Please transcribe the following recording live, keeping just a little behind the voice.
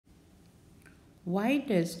Why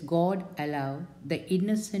does God allow the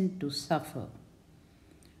innocent to suffer?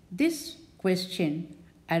 This question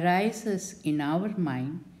arises in our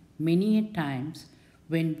mind many a times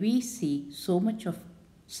when we see so much of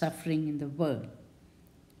suffering in the world,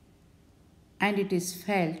 and it is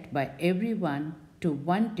felt by everyone to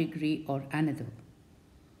one degree or another.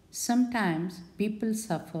 Sometimes people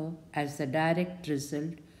suffer as the direct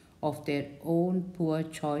result of their own poor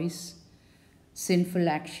choice, sinful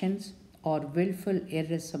actions, or willful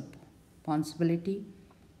irresponsibility.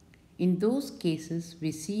 In those cases,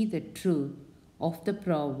 we see the truth of the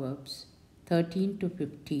Proverbs 13 to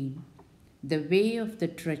 15. The way of the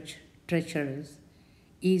treacherous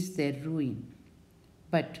is their ruin.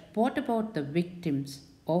 But what about the victims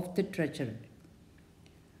of the treachery?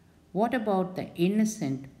 What about the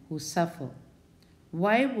innocent who suffer?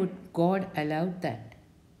 Why would God allow that?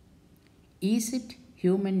 Is it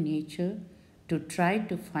human nature to try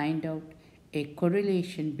to find out a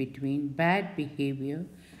correlation between bad behavior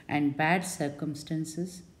and bad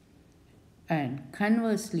circumstances, and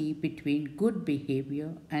conversely between good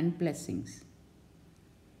behavior and blessings?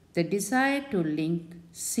 The desire to link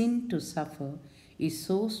sin to suffer is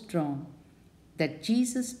so strong that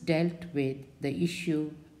Jesus dealt with the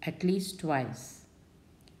issue at least twice.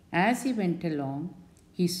 As he went along,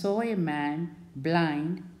 he saw a man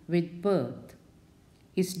blind with birth.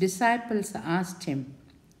 His disciples asked him,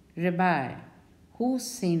 Rabbi, who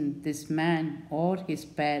sinned, this man or his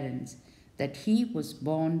parents, that he was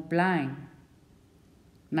born blind?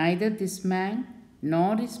 Neither this man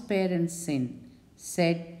nor his parents sinned,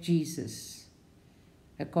 said Jesus.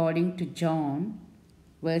 According to John,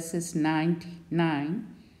 verses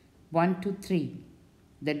 9, 1 to 3.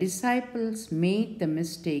 The disciples made the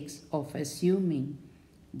mistakes of assuming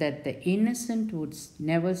that the innocent would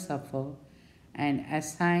never suffer and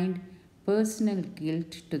assigned personal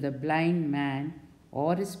guilt to the blind man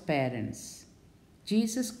or his parents.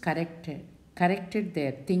 Jesus corrected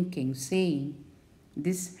their thinking, saying,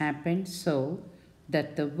 This happened so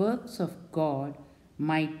that the works of God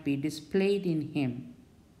might be displayed in him.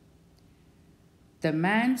 The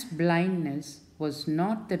man's blindness was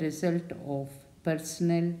not the result of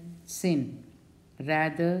personal sin.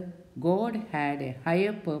 Rather, God had a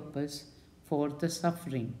higher purpose for the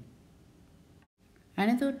suffering.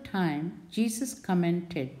 Another time, Jesus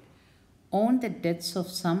commented on the deaths of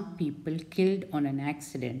some people killed on an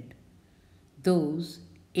accident, those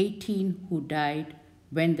 18 who died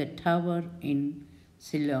when the tower in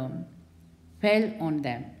Siloam fell on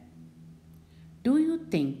them. Do you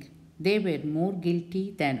think they were more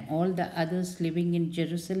guilty than all the others living in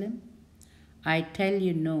Jerusalem? I tell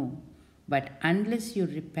you no, but unless you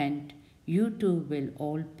repent, you too will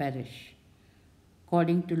all perish.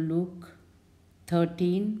 According to Luke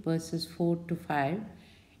 13, verses 4 to 5,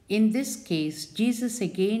 in this case, Jesus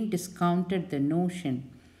again discounted the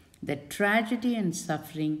notion that tragedy and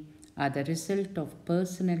suffering are the result of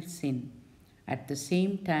personal sin. At the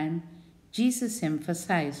same time, Jesus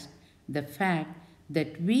emphasized the fact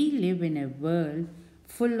that we live in a world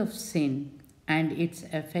full of sin and its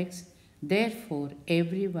effects, therefore,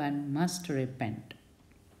 everyone must repent.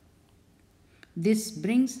 This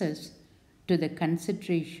brings us to the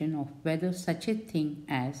consideration of whether such a thing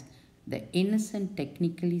as the innocent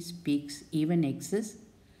technically speaks even exists.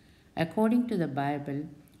 According to the Bible,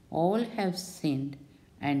 all have sinned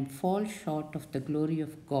and fall short of the glory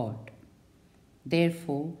of God.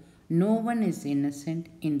 Therefore, no one is innocent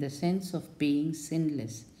in the sense of being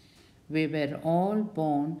sinless. We were all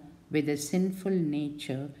born with a sinful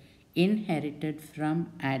nature inherited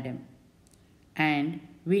from Adam. And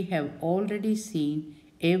we have already seen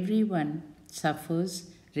everyone suffers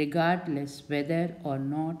regardless whether or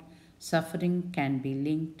not suffering can be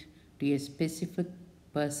linked to a specific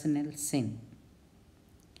personal sin.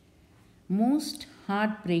 Most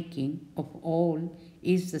heartbreaking of all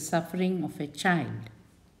is the suffering of a child.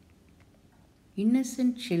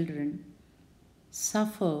 Innocent children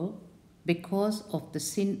suffer because of the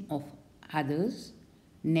sin of others,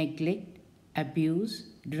 neglect, abuse,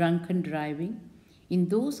 drunken driving. In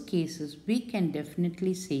those cases, we can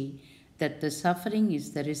definitely say that the suffering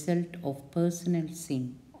is the result of personal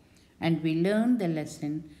sin, and we learn the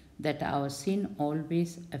lesson that our sin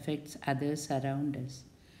always affects others around us.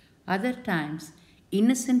 Other times,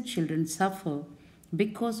 innocent children suffer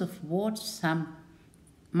because of what some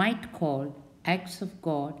might call acts of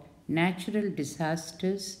God, natural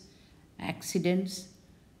disasters, accidents,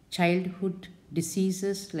 childhood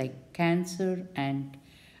diseases like cancer and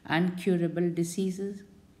uncurable diseases.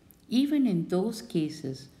 Even in those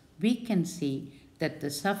cases, we can say that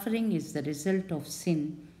the suffering is the result of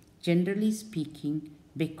sin, generally speaking,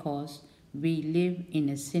 because we live in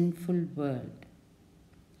a sinful world.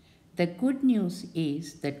 The good news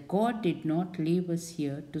is that God did not leave us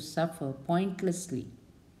here to suffer pointlessly.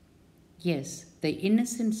 Yes, the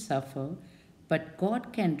innocent suffer, but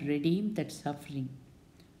God can redeem that suffering.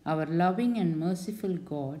 Our loving and merciful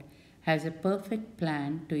God has a perfect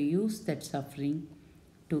plan to use that suffering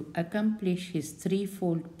to accomplish His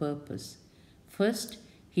threefold purpose. First,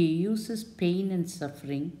 He uses pain and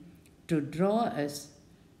suffering to draw us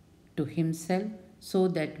to Himself so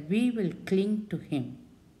that we will cling to Him.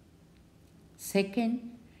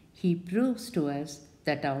 Second, He proves to us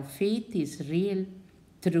that our faith is real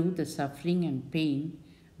through the suffering and pain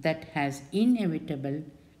that has inevitable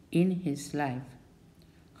in His life.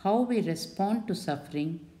 How we respond to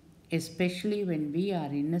suffering, especially when we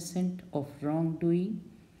are innocent of wrongdoing,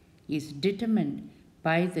 is determined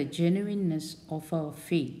by the genuineness of our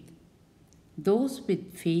faith. Those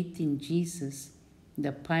with faith in Jesus,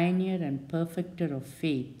 the pioneer and perfecter of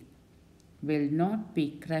faith, will not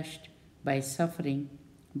be crushed by suffering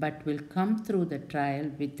but will come through the trial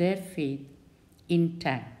with their faith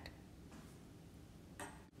intact.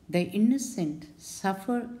 The innocent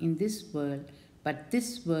suffer in this world, but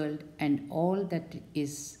this world and all that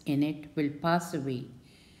is in it will pass away.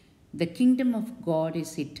 The kingdom of God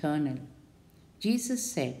is eternal. Jesus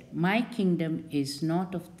said, "My kingdom is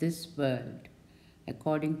not of this world,"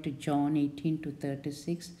 according to John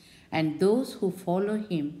 18-36, and those who follow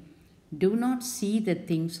Him do not see the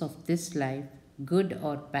things of this life, good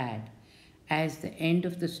or bad, as the end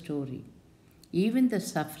of the story. Even the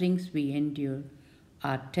sufferings we endure,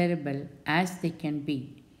 are terrible as they can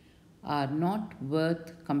be, are not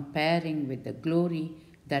worth comparing with the glory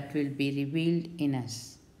that will be revealed in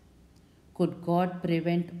us. Could God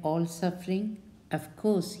prevent all suffering? Of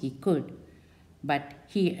course He could, but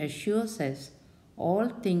He assures us all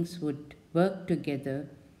things would work together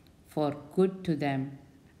for good to them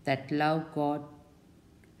that love God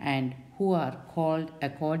and who are called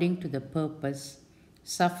according to the purpose.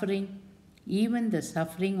 Suffering, even the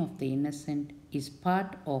suffering of the innocent, is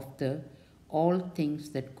part of the all things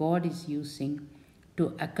that God is using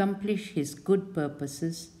to accomplish His good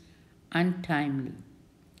purposes untimely.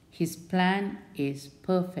 His plan is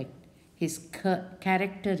perfect, His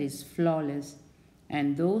character is flawless,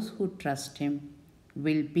 and those who trust Him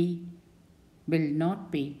will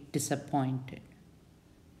not be disappointed.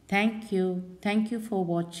 Thank you. Thank you for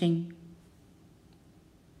watching.